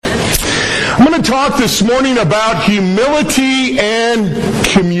I'm going to talk this morning about humility and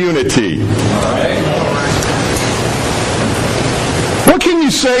community. What can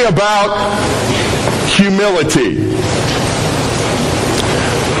you say about humility?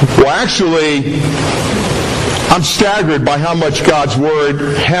 Well, actually, I'm staggered by how much God's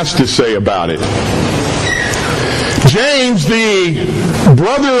Word has to say about it. James, the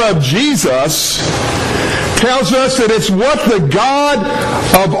brother of Jesus, tells us that it's what the God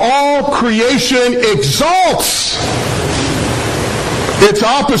of all creation exalts. Its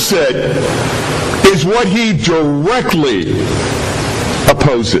opposite is what he directly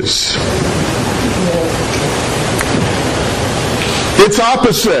opposes. Its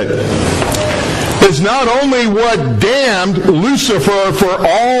opposite is not only what damned Lucifer for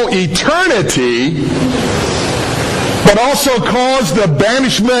all eternity, but also caused the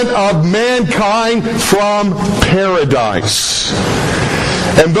banishment of mankind from paradise.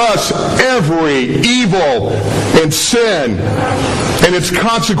 And thus, every evil and sin and its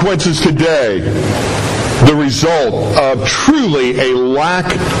consequences today, the result of truly a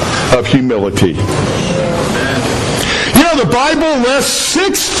lack of humility. You know, the Bible lists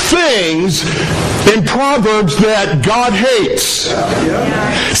 6 things in Proverbs that God hates.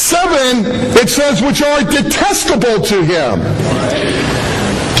 7, it says, which are detestable to him.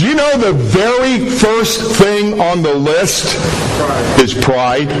 Do you know the very first thing on the list is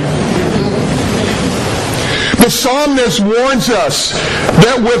pride? The psalmist warns us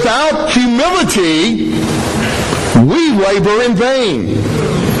that without humility, we labor in vain.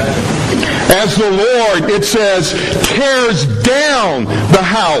 As the Lord, it says, tears down the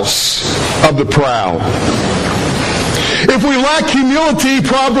house of the proud. If we lack humility,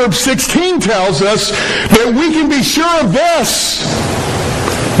 Proverbs 16 tells us that we can be sure of this: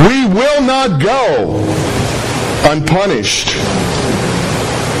 we will not go unpunished.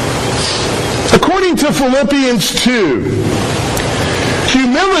 According to Philippians 2,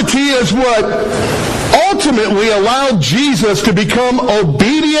 humility is what ultimately allowed Jesus to become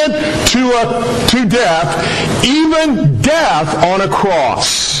obedient to death, even death on a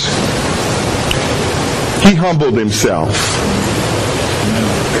cross. He humbled himself.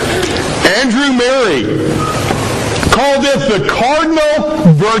 Andrew Murray called it the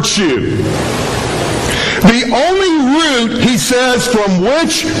cardinal virtue. The only root, he says, from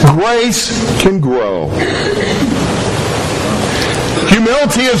which grace can grow.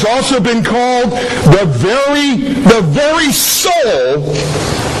 Humility has also been called the very soul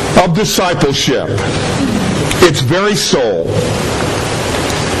of discipleship. Its very soul.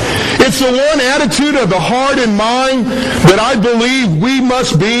 It's the one attitude of the heart and mind that I believe we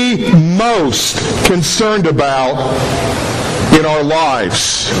must be most concerned about in our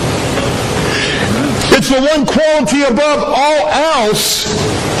lives. It's the one quality above all else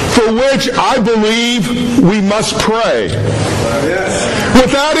for which I believe we must pray.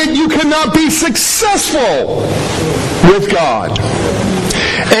 Without it, you cannot be successful with God.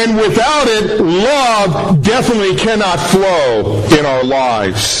 And without it, love definitely cannot flow in our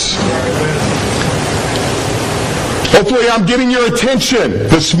lives. Hopefully I'm getting your attention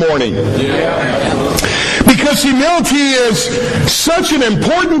this morning. Because humility is such an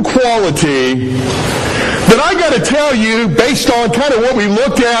important quality that I got to tell you, based on kind of what we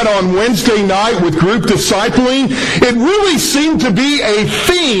looked at on Wednesday night with group discipling, it really seemed to be a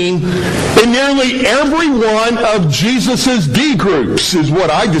theme in nearly every one of Jesus' D groups, is what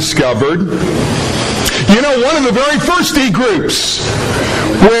I discovered. You know, one of the very first D groups,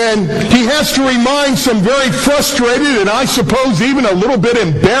 when he has to remind some very frustrated and I suppose even a little bit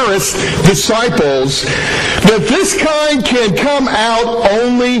embarrassed disciples that this kind can come out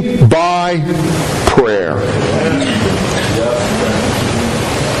only by prayer.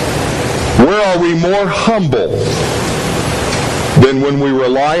 Where are we more humble than when we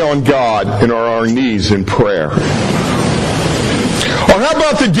rely on God and are on our knees in prayer? Or how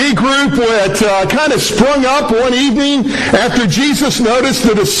about the D group that kind of sprung up one evening after Jesus noticed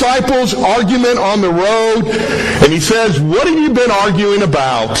the disciples' argument on the road, and he says, "What have you been arguing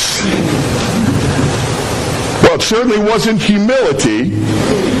about?" Well, it certainly wasn't humility.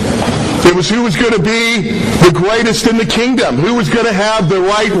 It was who was going to be the greatest in the kingdom, who was going to have the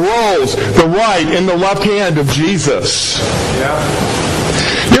right roles, the right and the left hand of Jesus.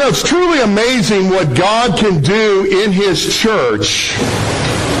 You know, it's truly amazing what God can do in His church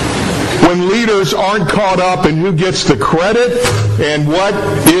when leaders aren't caught up in who gets the credit and what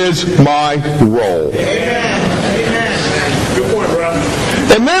is my role.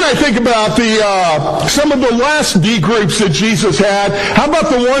 And then I think about some of the last D groups that Jesus had. How about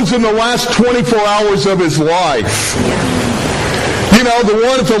the ones in the last 24 hours of His life? You You know, the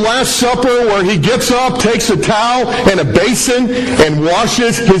one at the Last Supper where he gets up, takes a towel and a basin, and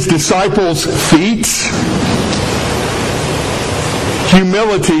washes his disciples' feet.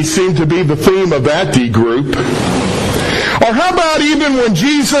 Humility seemed to be the theme of that D group. Or how about even when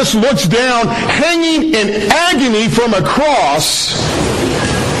Jesus looks down, hanging in agony from a cross,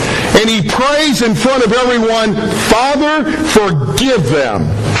 and he prays in front of everyone, "Father, forgive them,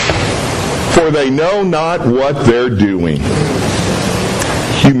 for they know not what they're doing."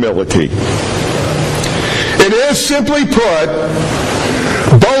 Humility. It is, simply put,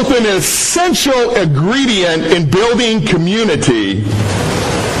 both an essential ingredient in building community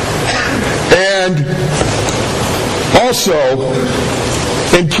and also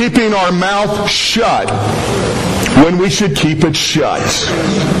in keeping our mouth shut when we should keep it shut.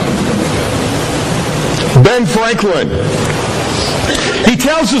 Ben Franklin, he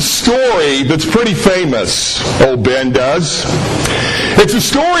tells a story that's pretty famous, old Ben does. It's a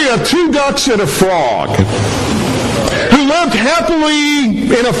story of two ducks and a frog who lived happily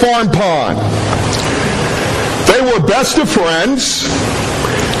in a farm pond. They were best of friends,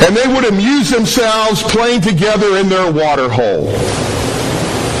 and they would amuse themselves playing together in their water hole.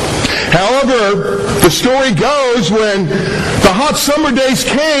 However, the story goes, when the hot summer days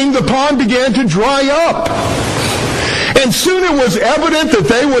came, the pond began to dry up. And soon it was evident that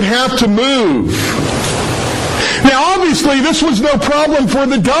they would have to move. Now, obviously, this was no problem for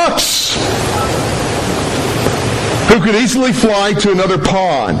the ducks, who could easily fly to another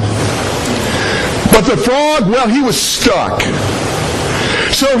pond. But the frog, well, he was stuck.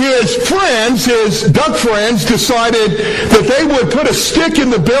 So his friends, his duck friends, decided that they would put a stick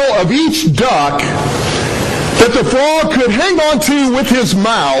in the bill of each duck that the frog could hang on to with his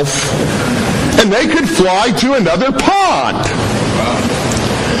mouth, and they could fly to another pond.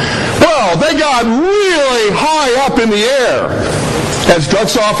 Well, they got really high up in the air, as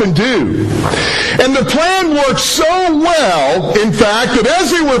ducks often do. And the plan worked so well, in fact, that as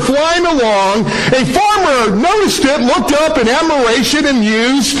they were flying along, a farmer noticed it, looked up in admiration, and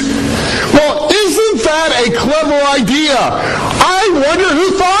mused, "Well, isn't that a clever idea? I wonder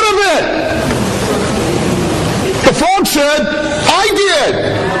who thought of it?" The frog said, "I did."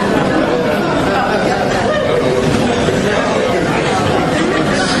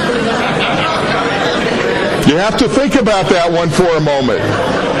 You have to think about that one for a moment.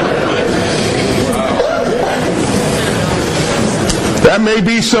 That may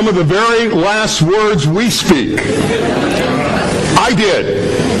be some of the very last words we speak. I did.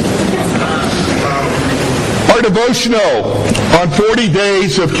 Our devotional on 40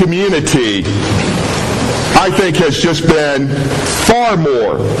 days of community, I think, has just been far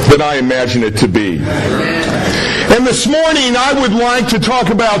more than I imagined it to be. And this morning, I would like to talk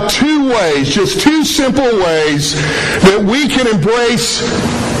about two ways, just two simple ways, that we can embrace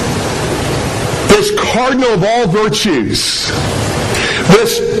this cardinal of all virtues,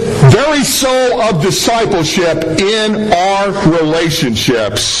 this very soul of discipleship in our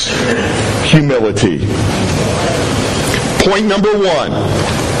relationships, humility. Point number one.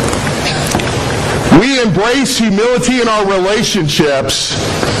 We embrace humility in our relationships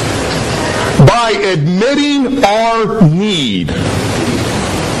by admitting our need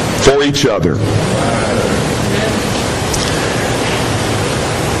for each other.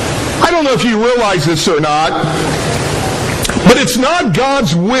 I don't know if you realize this or not, but it's not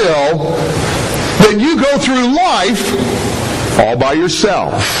God's will that you go through life all by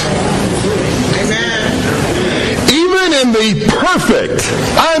yourself. Amen. Even in the perfect,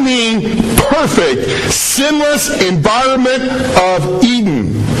 I mean perfect, sinless environment of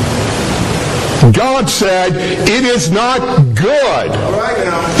Eden, God said, it is not good.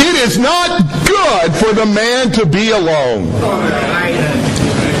 It is not good for the man to be alone.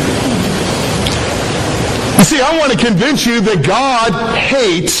 You see, I want to convince you that God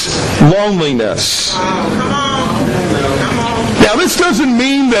hates loneliness. Now, this doesn't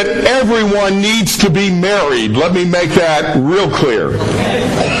mean that everyone needs to be married. Let me make that real clear.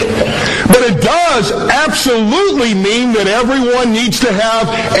 But it does absolutely mean that everyone needs to have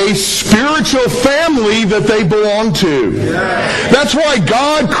a spiritual family that they belong to. That's why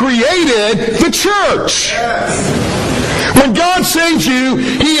God created the church. When God saves you,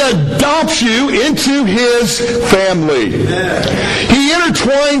 He adopts you into His family. He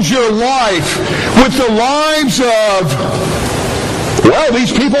intertwines your life with the lives of, well,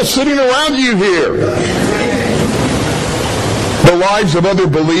 these people sitting around you here. The lives of other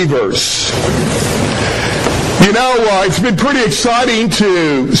believers. You know, it's been pretty exciting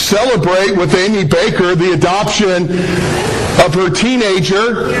to celebrate with Amy Baker the adoption of her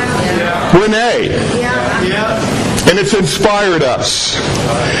teenager, Renee. And it's inspired us.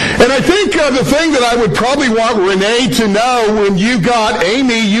 And I think the thing that I would probably want Renee to know, when you got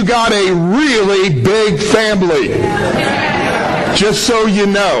Amy, you got a really big family. Just so you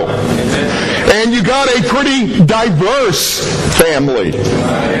know. And you got a pretty diverse family.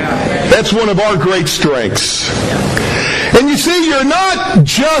 That's one of our great strengths. And you see, you're not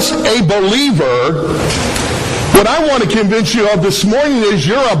just a believer. What I want to convince you of this morning is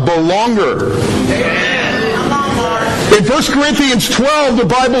you're a belonger. In 1 Corinthians 12, the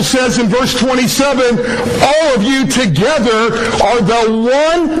Bible says in verse 27, all of you together are the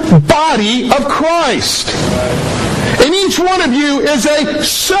one body of Christ. And each one of you is a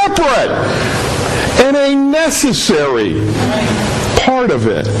separate and a necessary part of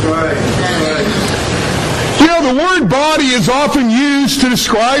it. You know, the word body is often used to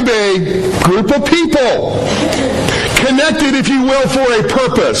describe a group of people, connected, if you will, for a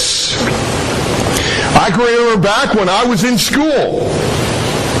purpose. I can remember back when I was in school,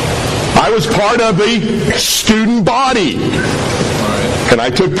 I was part of the student body, and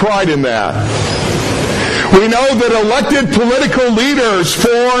I took pride in that. We know that elected political leaders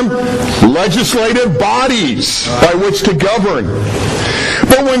form legislative bodies by which to govern.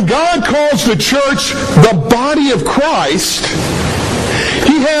 But when God calls the church the body of Christ,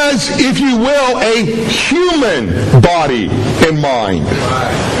 He has, if you will, a human body in mind,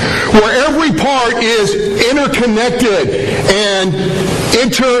 where every part is interconnected and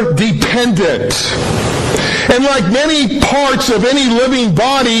interdependent. And like many parts of any living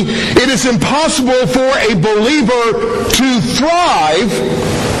body, it is impossible for a believer to thrive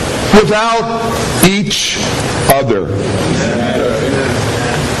without each other.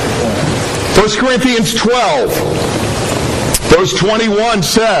 1 Corinthians 12, verse 21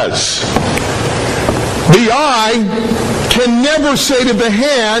 says, the eye can never say to the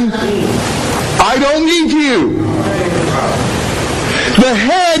hand, I don't need you. The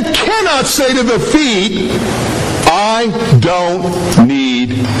head cannot say to the feet, I don't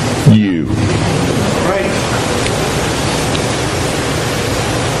need you.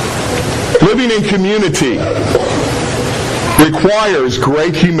 Living in community requires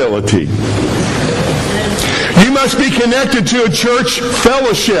great humility. You must be connected to a church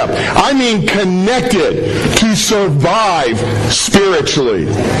fellowship. I mean connected to survive spiritually.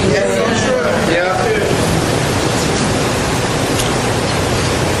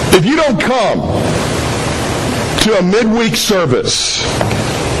 If you don't come to a midweek service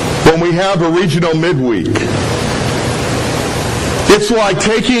when we have a regional midweek, it's like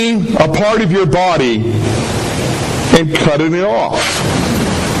taking a part of your body and cutting it off.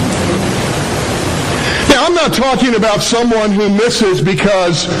 Now, I'm not talking about someone who misses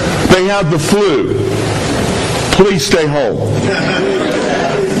because they have the flu. Please stay home.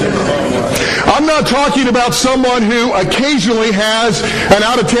 I'm not talking about someone who occasionally has an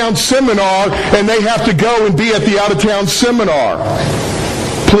out-of-town seminar and they have to go and be at the out-of-town seminar.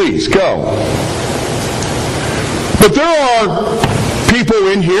 Please, go. But there are people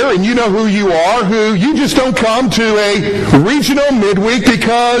in here, and you know who you are, who you just don't come to a regional midweek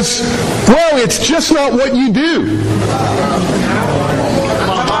because, well, it's just not what you do.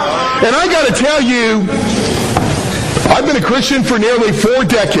 And I got to tell you, I've been a Christian for nearly 4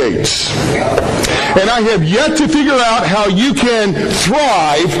 decades, and I have yet to figure out how you can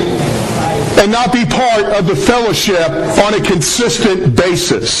thrive and not be part of the fellowship on a consistent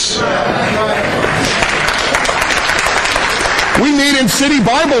basis. We meet in City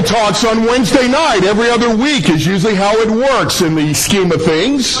Bible Talks on Wednesday night. Every other week is usually how it works in the scheme of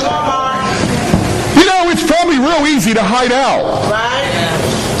things. You know, it's probably real easy to hide out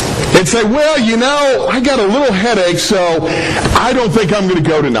and say, well, you know, I got a little headache, so I don't think I'm going to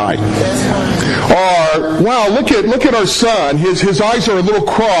go tonight. Or, wow, look at our son. His eyes are a little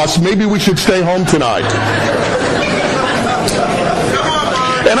crossed. Maybe we should stay home tonight.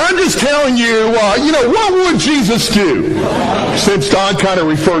 And I'm just telling you, what would Jesus do? Since Don kind of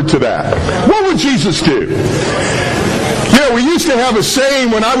referred to that. What would Jesus do? You know, we used to have a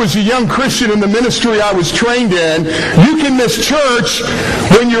saying when I was a young Christian in the ministry I was trained in, you can miss church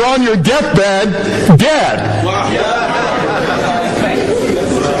when you're on your deathbed, dead.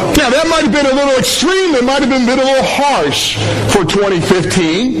 Now, that might have been a little extreme. It might have been a little harsh for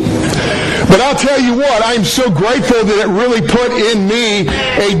 2015. But I'll tell you what, I am so grateful that it really put in me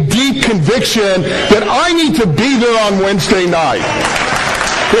a deep conviction that I need to be there on Wednesday night.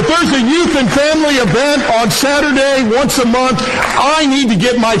 If there's a youth and family event on Saturday once a month, I need to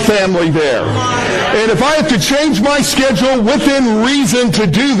get my family there. And if I have to change my schedule within reason to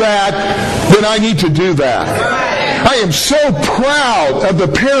do that, then I need to do that. I am so proud of the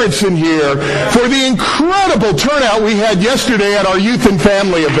parents in here for the incredible turnout we had yesterday at our youth and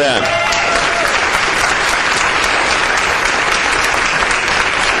family event.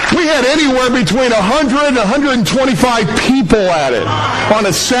 We had anywhere between 100 and 125 people at it on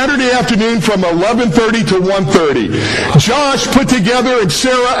a Saturday afternoon from 11:30 to 1:30. Josh put together, and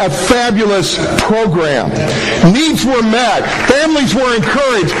Sarah, a fabulous program. Needs were met. Families were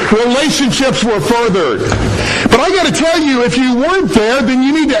encouraged. Relationships were furthered. But I got to tell you, if you weren't there, then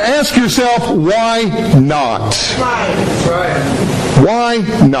you need to ask yourself, why not? Why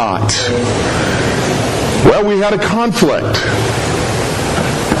not? Well, we had a conflict.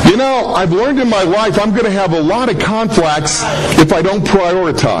 You know, I've learned in my life I'm going to have a lot of conflicts if I don't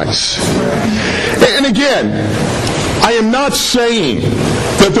prioritize. And again, I am not saying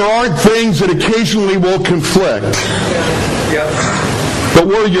that there aren't things that occasionally will conflict. But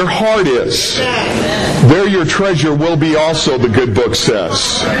where your heart is, there your treasure will be also, the good book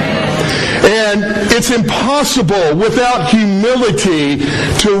says. And it's impossible without humility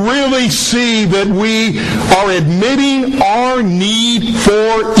to really see that we are admitting our need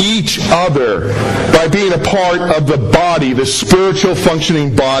for each other by being a part of the body, the spiritual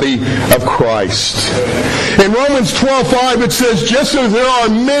functioning body of Christ. In Romans 12:5 it says, just as there are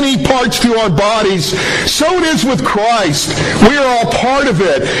many parts to our bodies, so it is with Christ. We are all part of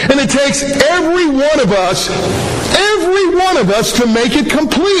it. And it takes every one of us to make it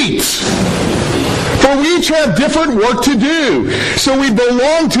complete. For we each have different work to do. So we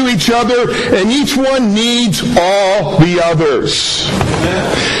belong to each other, and each one needs all the others.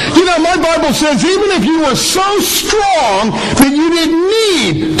 You know, my Bible says even if you were so strong that you didn't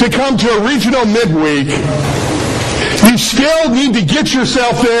need to come to a regional midweek, you still need to get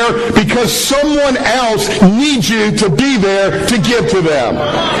yourself there because someone else needs you to be there to give to them.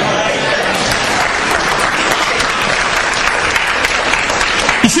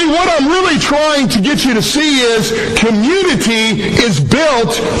 You see, what I'm really trying to get you to see is community is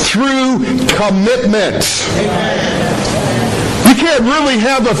built through commitment. You can't really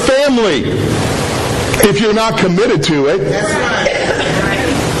have a family if you're not committed to it.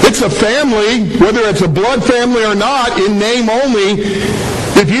 It's a family, whether it's a blood family or not, in name only,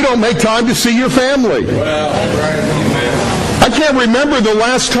 if you don't make time to see your family. I can't remember the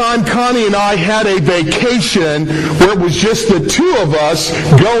last time Connie and I had a vacation where it was just the two of us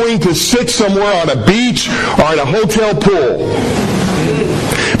going to sit somewhere on a beach or at a hotel pool.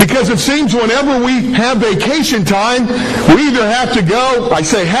 Because it seems whenever we have vacation time, we either have to go, I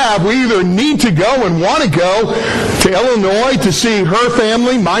say have, we either need to go and want to go to Illinois to see her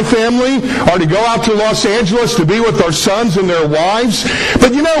family, my family, or to go out to Los Angeles to be with our sons and their wives.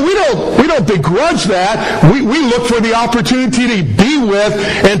 But you know, we don't begrudge that. We look for the opportunity to be with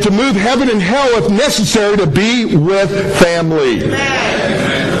and to move heaven and hell if necessary to be with family.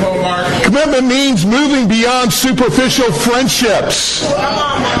 Commitment means moving beyond superficial friendships.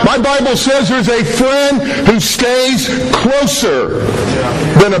 My Bible says there's a friend who stays closer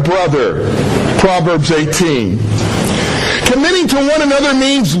than a brother. Proverbs 18. Committing to one another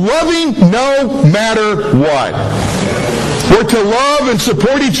means loving no matter what. We're to love and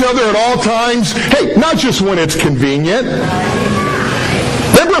support each other at all times. Hey, not just when it's convenient.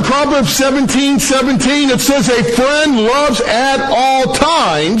 Remember Proverbs 17:17, it says a friend loves at all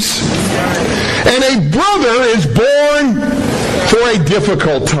times, and a brother is born for a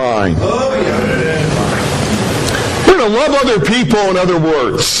difficult time. We're to love other people, in other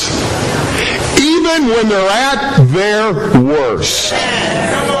words, even when they're at their worst.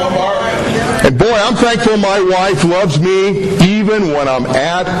 And boy, I'm thankful my wife loves me even when I'm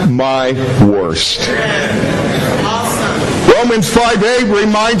at my worst. Romans 5:8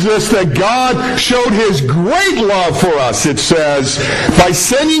 reminds us that God showed His great love for us, it says, by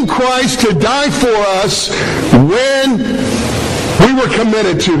sending Christ to die for us when we were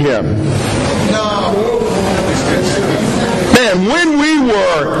committed to Him. Man, when we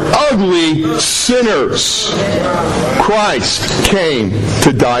were ugly sinners, Christ came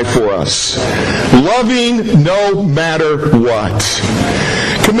to die for us, loving no matter what.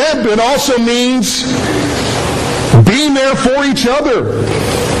 Commitment also means being there for each other.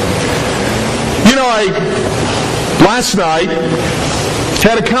 You know, last night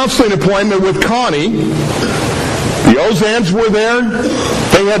had a counseling appointment with Connie. The Ozans were there.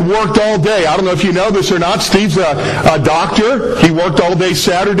 They had worked all day. I don't know if you know this or not. Steve's a doctor. He worked all day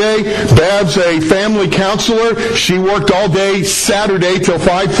Saturday. Bev's a family counselor. She worked all day Saturday till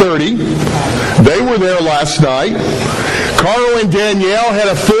 5:30. They were there last night. Carl and Danielle had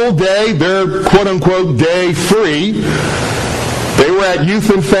a full day. They're quote-unquote day free. They were at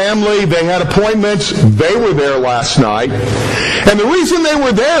Youth and Family. They had appointments. They were there last night. And the reason they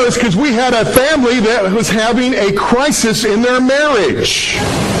were there is because we had a family that was having a crisis in their marriage.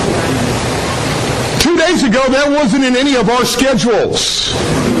 2 days ago, that wasn't in any of our schedules.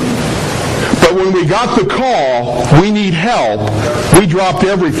 But when we got the call, we need help, we dropped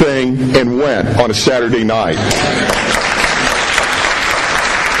everything and went on a Saturday night.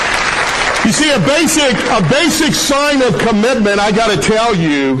 You see, a basic sign of commitment, I got to tell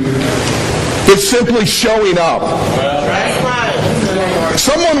you, is simply showing up.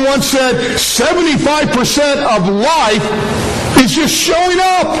 Someone once said 75% of life is just showing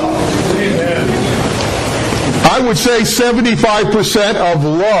up. I would say 75% of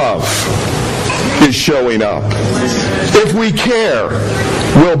love is showing up. If we care,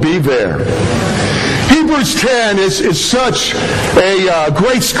 we'll be there. Hebrews 10 is such a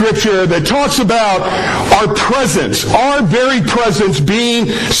great scripture that talks about our presence, our very presence being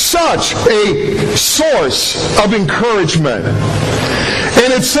such a source of encouragement.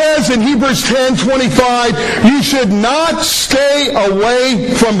 And it says in Hebrews 10:25, you should not stay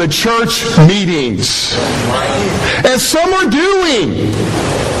away from the church meetings, as some are doing.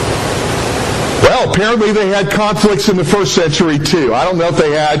 Well, apparently they had conflicts in the first century too. I don't know if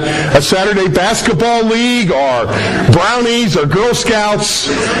they had a Saturday basketball league or brownies or Girl Scouts,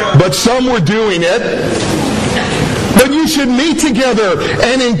 but some were doing it. But you should meet together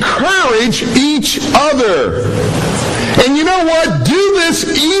and encourage each other. And you know what? Do this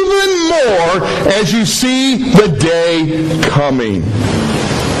even more as you see the day coming.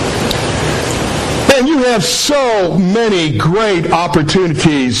 And you have so many great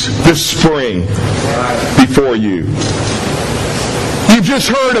opportunities this spring before you. You've just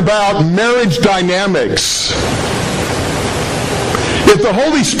heard about marriage dynamics. If the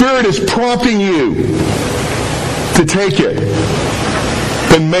Holy Spirit is prompting you to take it,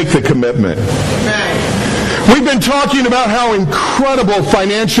 then make the commitment. We've been talking about how incredible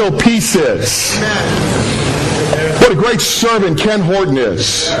financial peace is. What a great servant Ken Horton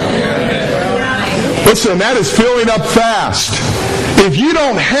is. Listen, that is filling up fast. If you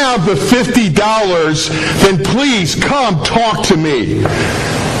don't have the $50, then please come talk to me.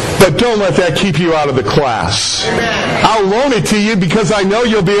 But don't let that keep you out of the class. I'll loan it to you because I know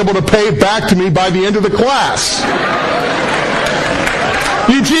you'll be able to pay it back to me by the end of the class.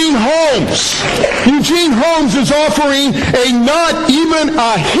 Eugene Holmes is offering a not even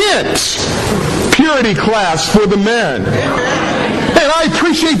a hint purity class for the men. And I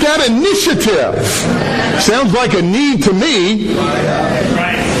appreciate that initiative. Sounds like a need to me.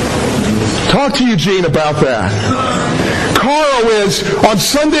 Talk to Eugene about that. Carl is on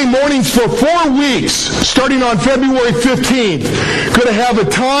Sunday mornings for 4 weeks, starting on February 15th, going to have a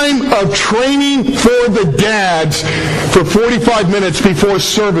time of training for the dads for 45 minutes before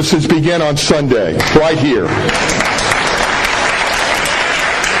services begin on Sunday, right here.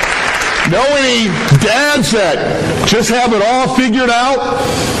 Know any dads that just have it all figured out?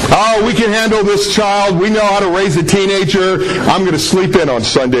 Oh, we can handle this child. We know how to raise a teenager. I'm going to sleep in on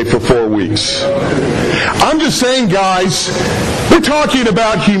Sunday for 4 weeks. I'm just saying, guys, we're talking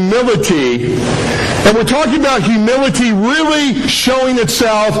about humility. And we're talking about humility really showing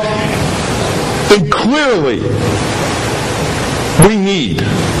itself and clearly we need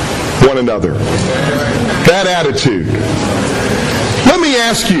one another. That attitude. Let me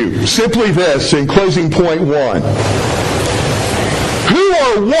ask you simply this in closing point 1. Who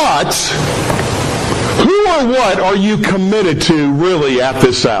or what are you committed to really at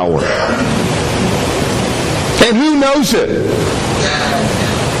this hour? And who knows it?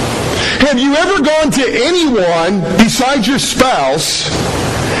 Have you ever gone to anyone besides your spouse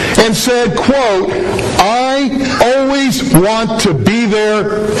and said, quote, I always want to be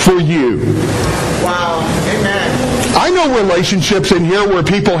there for you? Wow. Amen. I know relationships in here where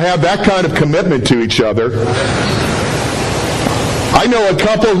people have that kind of commitment to each other. I know a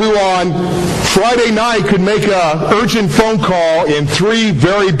couple who on Friday night could make an urgent phone call and 3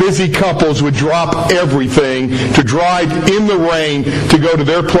 very busy couples would drop everything to drive in the rain to go to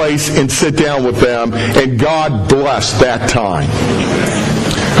their place and sit down with them, and God bless that time.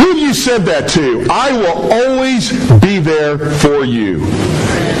 Who have you said that to? I will always be there for you.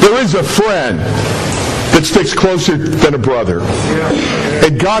 There is a friend that sticks closer than a brother.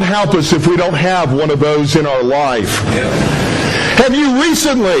 And God help us if we don't have one of those in our life. Have you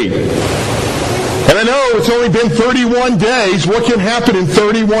recently, and I know it's only been 31 days, what can happen in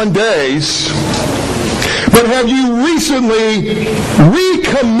 31 days? But have you recently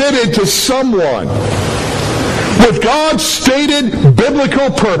recommitted to someone with God's stated biblical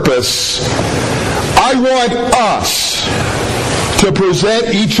purpose? I want us to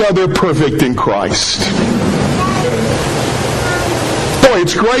present each other perfect in Christ. Boy,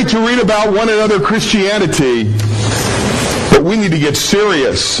 it's great to read about one another Christianity, but we need to get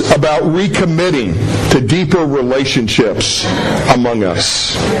serious about recommitting to deeper relationships among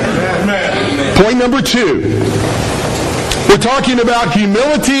us. Point number 2. We're talking about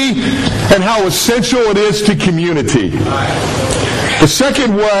humility and how essential it is to community. The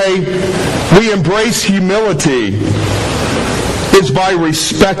second way we embrace humility is by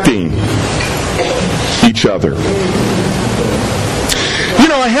respecting each other. You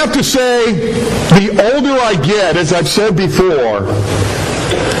know, I have to say, the older I get, as I've said before,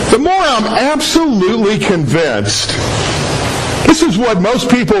 the more I'm absolutely convinced this is what most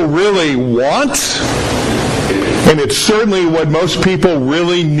people really want, and it's certainly what most people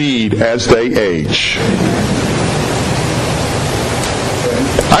really need as they age.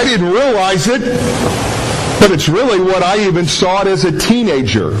 I didn't realize it, but it's really what I even sought as a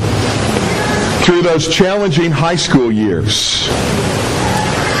teenager through those challenging high school years.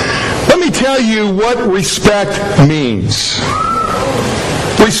 Let me tell you what respect means.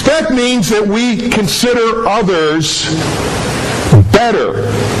 Respect means that we consider others better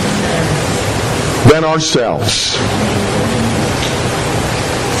than ourselves.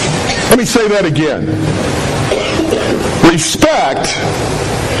 Let me say that again. Respect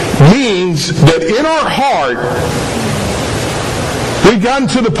means that in our heart, we've gotten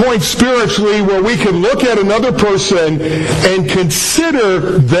to the point spiritually where we can look at another person and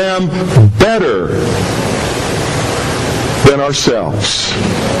consider them better than ourselves.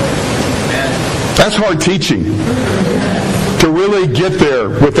 That's hard teaching, to really get there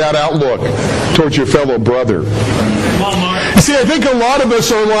with that outlook towards your fellow brother. You see, I think a lot of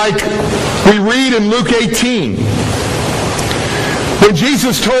us are like we read in Luke 18. When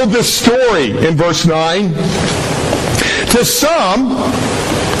Jesus told this story in verse 9, to some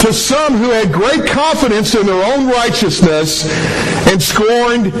who had great confidence in their own righteousness and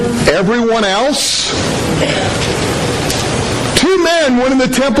scorned everyone else, 2 men went in the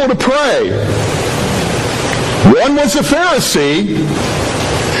temple to pray. One was a Pharisee,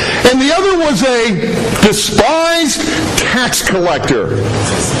 and the other was a despised tax collector.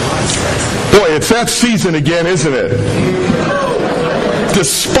 Boy, it's that season again, isn't it?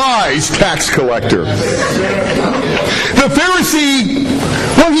 Despised tax collector. The Pharisee,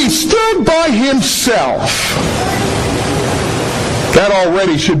 well, he stood by himself. That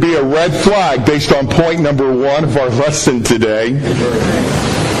already should be a red flag based on point number 1 of our lesson today.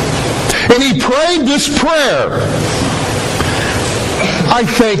 And he prayed this prayer. I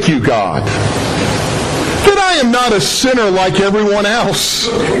thank you, God, that I am not a sinner like everyone else.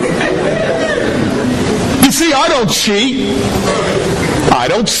 You see, I don't cheat. I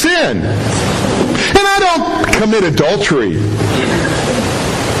don't sin. And I don't commit adultery.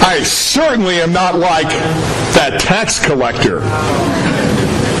 I certainly am not like that tax collector.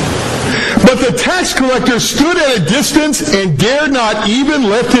 But the tax collector stood at a distance and dared not even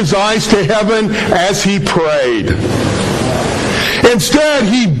lift his eyes to heaven as he prayed. Instead,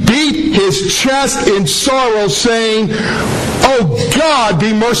 he beat his chest in sorrow, saying, "Oh God,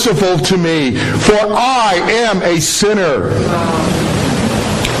 be merciful to me, for I am a sinner."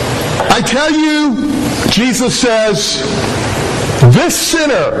 I tell you, Jesus says, this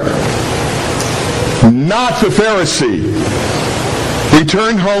sinner, not the Pharisee,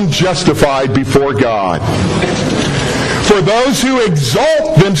 returned home justified before God. For those who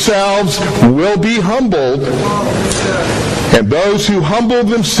exalt themselves will be humbled, and those who humble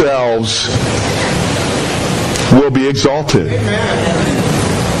themselves will be exalted.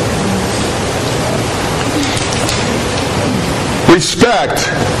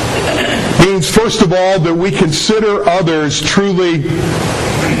 Respect means, first of all, that we consider others truly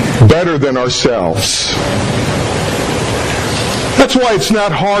better than ourselves. That's why it's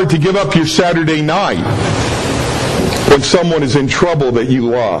not hard to give up your Saturday night when someone is in trouble that you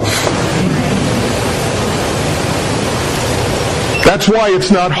love. That's why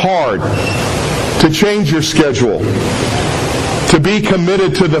it's not hard to change your schedule, to be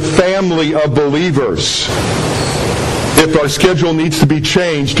committed to the family of believers. If our schedule needs to be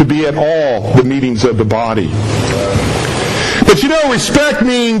changed, to be at all the meetings of the body. But you know, respect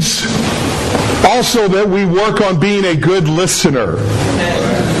means also that we work on being a good listener.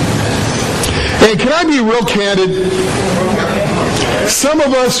 And can I be real candid? Some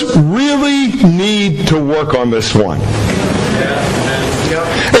of us really need to work on this one.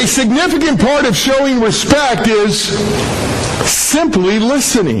 A significant part of showing respect is simply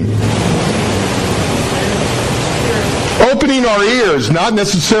listening. Opening our ears, not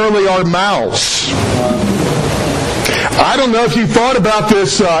necessarily our mouths. I don't know if you thought about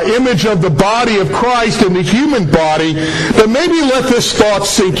this image of the body of Christ and the human body, but maybe let this thought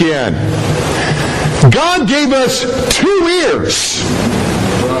sink in. God gave us 2 ears,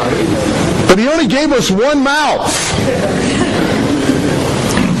 but He only gave us 1 mouth.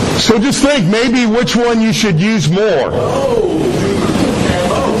 So just think maybe which one you should use more.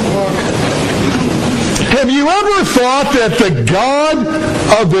 Have you ever thought that the God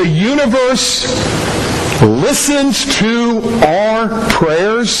of the universe listens to our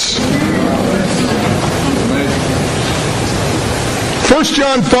prayers? 1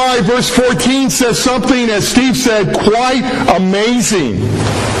 John 5 verse 14 says something, as Steve said, quite amazing.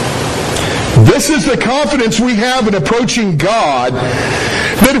 This is the confidence we have in approaching God,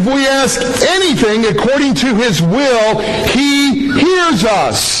 that if we ask anything according to His will, He hears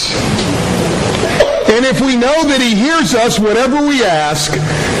us. And if we know that He hears us, whatever we ask,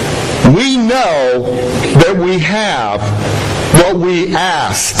 we know that we have what we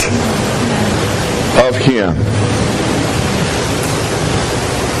asked of Him.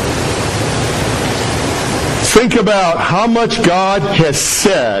 Think about how much God has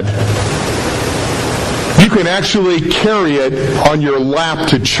said. You can actually carry it on your lap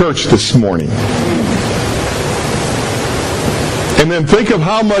to church this morning. And then think of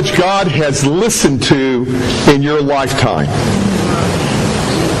how much God has listened to in your lifetime.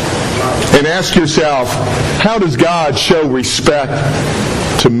 And ask yourself, how does God show respect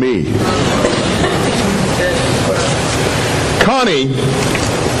to me? Connie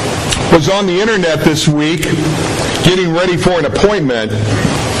was on the internet this week getting ready for an appointment,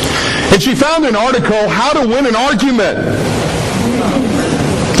 and she found an article, How to Win an Argument.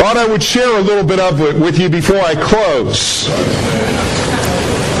 Thought I would share a little bit of it with you before I close.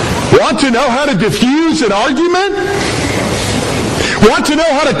 Want to know how to diffuse an argument? Want to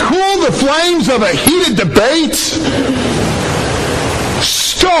know how to cool the flames of a heated debate?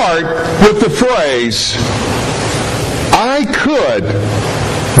 Start with the phrase, I could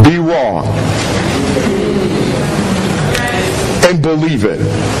be wrong. And believe it.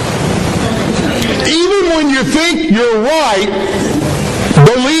 Even when you think you're right,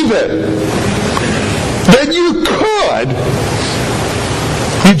 believe it. That you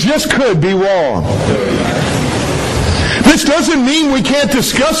just could be wrong. This doesn't mean we can't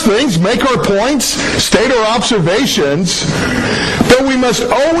discuss things, make our points, state our observations, but we must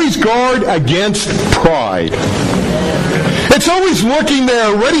always guard against pride. It's always lurking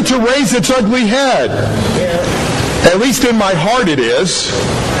there, ready to raise its ugly head. At least in my heart it is.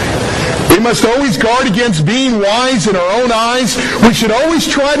 We must always guard against being wise in our own eyes. We should always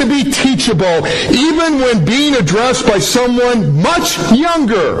try to be teachable, even when being addressed by someone much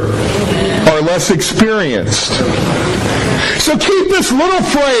younger or less experienced. So keep this little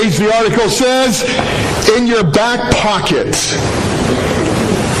phrase, the article says, in your back pocket.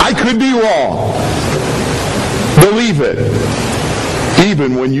 I could be wrong. Believe it,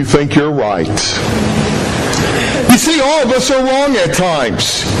 even when you think you're right. You see, all of us are wrong at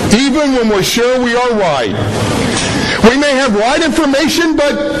times, even when we're sure we are right. We may have right information,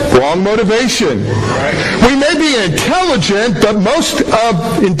 but wrong motivation. We may be intelligent, but most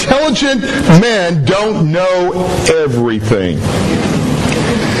of intelligent men don't know everything.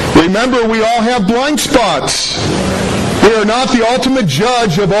 Remember, we all have blind spots. We are not the ultimate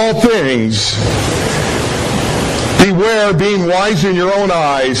judge of all things. Beware being wise in your own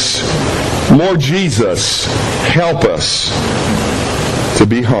eyes. Lord Jesus, help us to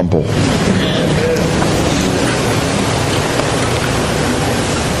be humble.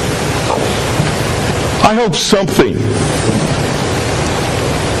 I hope something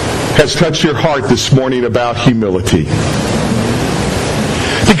has touched your heart this morning about humility.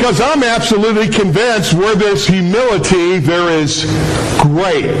 Because I'm absolutely convinced where there's humility, there is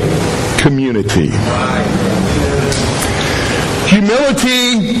great community.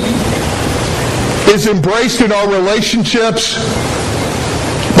 Humility is embraced in our relationships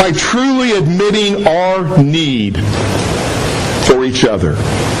by truly admitting our need for each other.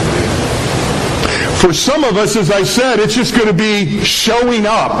 For some of us, as I said, it's just going to be showing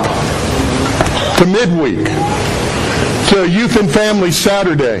up to midweek, to Youth and Family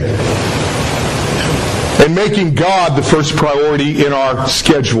Saturday, and making God the first priority in our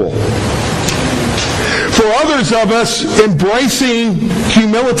schedule. For others of us, embracing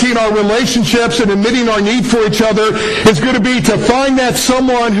humility in our relationships and admitting our need for each other is going to be to find that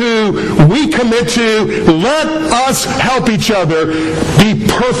someone who we commit to, let us help each other be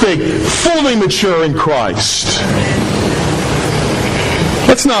perfect, fully mature in Christ.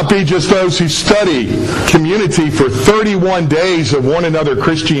 Let's not be just those who study community for 31 days of one another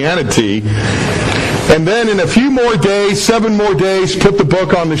Christianity And then in a few more days, 7 more days, put the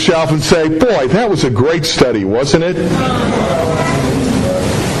book on the shelf and say, boy, that was a great study, wasn't it?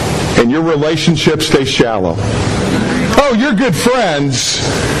 And your relationship stays shallow. Oh, you're good friends,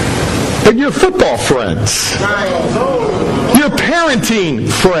 but you're football friends. You're parenting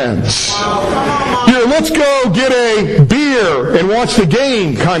friends. You're let's go get a beer and watch the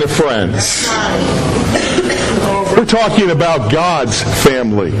game kind of friends. We're talking about God's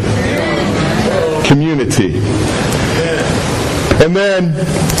family, community. And then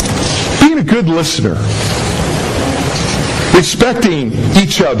being a good listener, respecting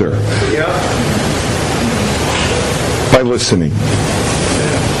each other by listening.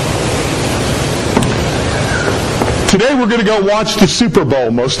 Today we're going to go watch the Super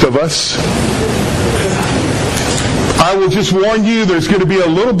Bowl, most of us. I will just warn you, there's going to be a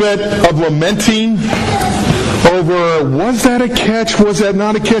little bit of lamenting over, was that a catch? Was that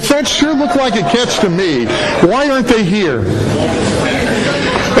not a catch? That sure looked like a catch to me. Why aren't they here?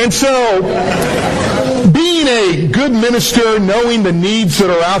 And so, being a good minister, knowing the needs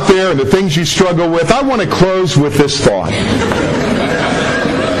that are out there and the things you struggle with, I want to close with this thought.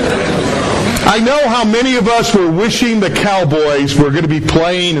 I know how many of us were wishing the Cowboys were going to be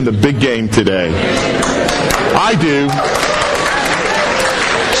playing in the big game today. I do.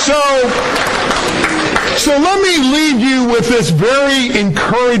 So let me leave you with this very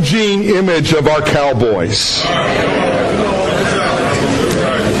encouraging image of our Cowboys.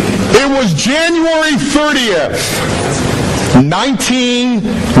 It was January 30th,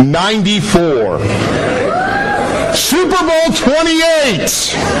 1994. Super Bowl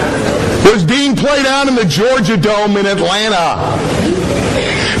 28 was being played out in the Georgia Dome in Atlanta.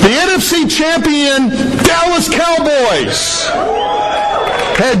 The NFC champion Dallas Cowboys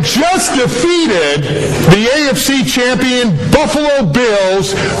had just defeated the AFC champion Buffalo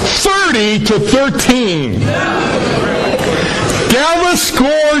Bills 30-13. Dallas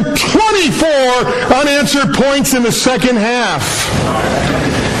scored 24 unanswered points in the second half.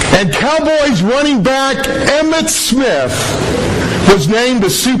 And Cowboys running back Emmitt Smith was named the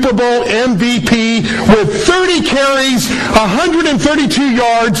Super Bowl MVP with 30 carries, 132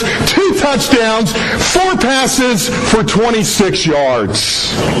 yards, 2 touchdowns, 4 passes for 26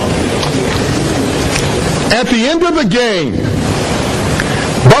 yards. At the end of the game,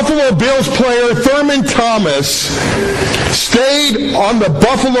 Buffalo Bills player Thurman Thomas stayed on the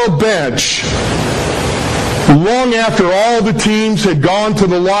Buffalo bench long after all the teams had gone to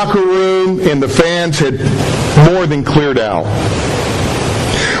the locker room and the fans had more than cleared out.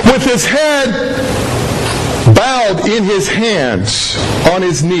 With his head bowed in his hands on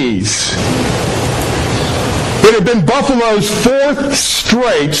his knees. It had been Buffalo's 4th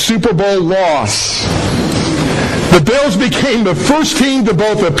straight Super Bowl loss. The Bills became the first team to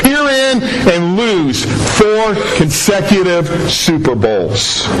both appear in and lose 4 consecutive Super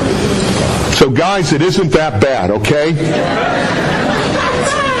Bowls. So guys, it isn't that bad, okay?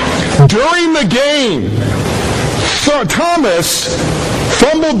 During the game, Thomas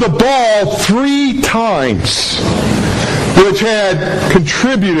fumbled the ball 3 times, which had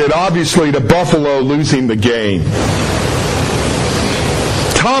contributed, obviously, to Buffalo losing the game.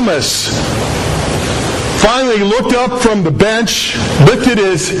 Thomas finally looked up from the bench, lifted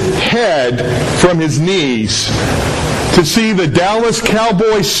his head from his knees to see the Dallas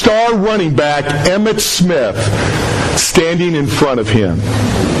Cowboys star running back Emmitt Smith standing in front of him.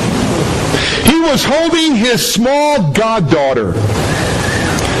 He was holding his small goddaughter.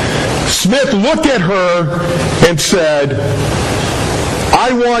 Smith looked at her and said,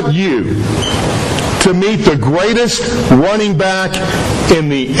 I want you to meet the greatest running back in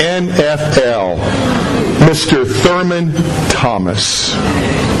the NFL, Mr. Thurman Thomas.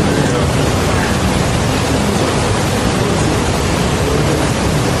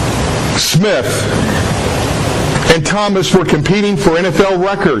 Smith and Thomas were competing for NFL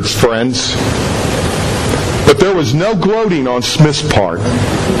records, friends. But there was no gloating on Smith's part.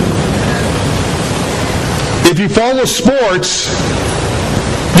 If you follow sports,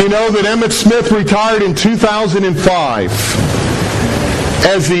 you know that Emmitt Smith retired in 2005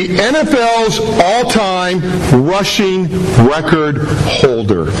 as the NFL's all-time rushing record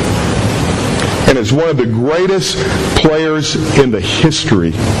holder and is one of the greatest players in the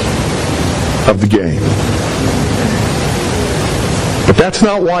history of the game. But that's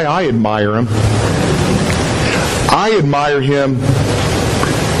not why I admire him. I admire him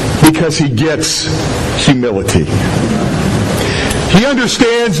because he gets humility. He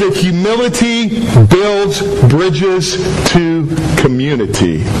understands that humility builds bridges to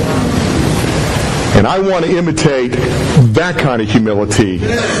community. And I want to imitate that kind of humility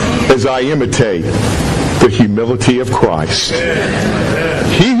as I imitate the humility of Christ.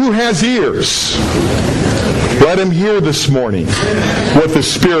 He who has ears, let him hear this morning what the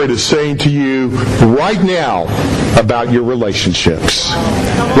Spirit is saying to you right now about your relationships.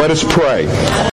 Let us pray.